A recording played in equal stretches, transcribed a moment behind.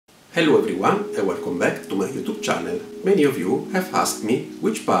Hello everyone and welcome back to my YouTube channel. Many of you have asked me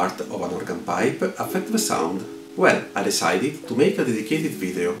which part of an organ pipe affect the sound. Well, I decided to make a dedicated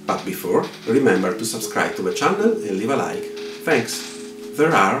video, but before, remember to subscribe to the channel and leave a like. Thanks!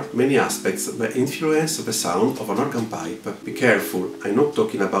 There are many aspects that influence the sound of an organ pipe. Be careful, I'm not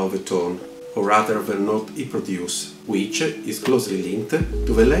talking about the tone, or rather the note it produces, which is closely linked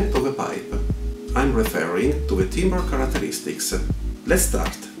to the length of the pipe. I'm referring to the timbre characteristics. Let's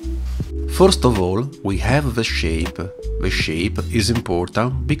start. First of all, we have the shape. The shape is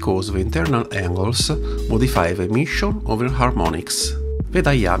important because the internal angles modify the emission of the harmonics. The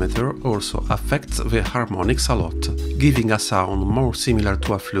diameter also affects the harmonics a lot, giving a sound more similar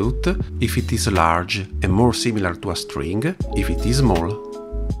to a flute if it is large and more similar to a string if it is small.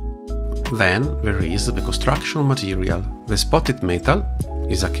 Then there is the construction material. The spotted metal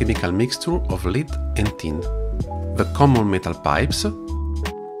is a chemical mixture of lead and tin. The common metal pipes,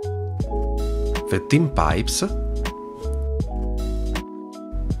 the tin pipes,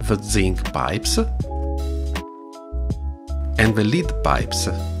 the zinc pipes, and the lead pipes,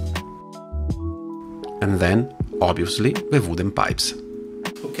 and then, obviously, the wooden pipes.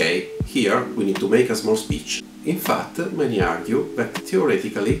 Okay, here we need to make a small speech. In fact, many argue that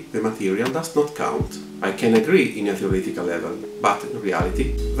theoretically the material does not count. I can agree in a theoretical level, but in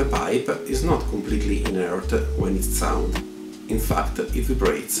reality the pipe is not completely inert when it sounds. In fact, it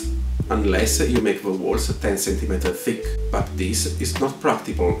vibrates. Unless you make the walls 10 cm thick, but this is not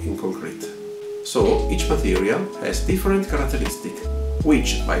practical in concrete. So each material has different characteristics,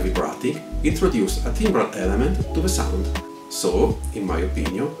 which, by vibrating, introduce a timbral element to the sound. So, in my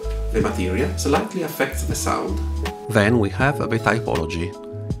opinion, the material slightly affects the sound. Then we have the typology.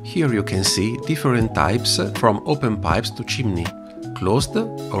 Here you can see different types from open pipes to chimney, closed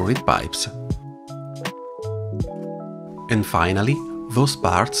or reed pipes. And finally, those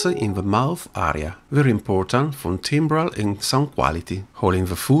parts in the mouth area, very important for timbral and sound quality. Hole in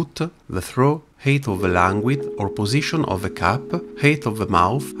the foot, the throat, height of the languid or position of the cup, height of the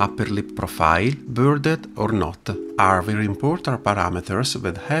mouth, upper lip profile, bearded or not, are very important parameters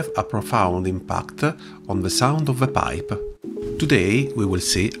that have a profound impact on the sound of the pipe. Today we will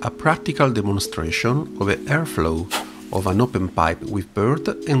see a practical demonstration of the airflow of an open pipe with bird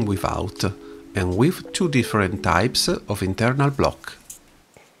and without, and with two different types of internal block.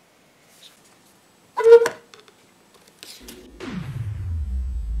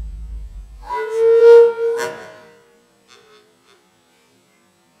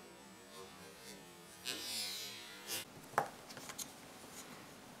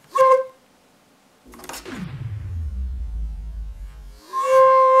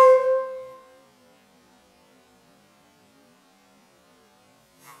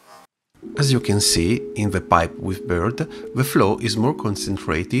 As you can see, in the pipe with bird, the flow is more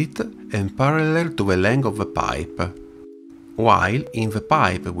concentrated and parallel to the length of the pipe, while in the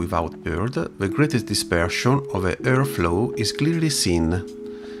pipe without bird, the greatest dispersion of the airflow is clearly seen,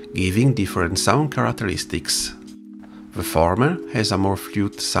 giving different sound characteristics. The former has a more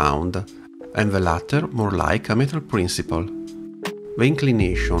flute sound, and the latter more like a metal principle. The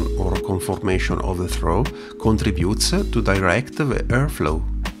inclination or conformation of the throat contributes to direct the airflow.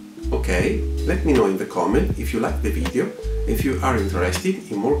 Okay, let me know in the comment if you like the video and if you are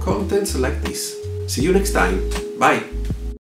interested in more contents like this. See you next time, bye!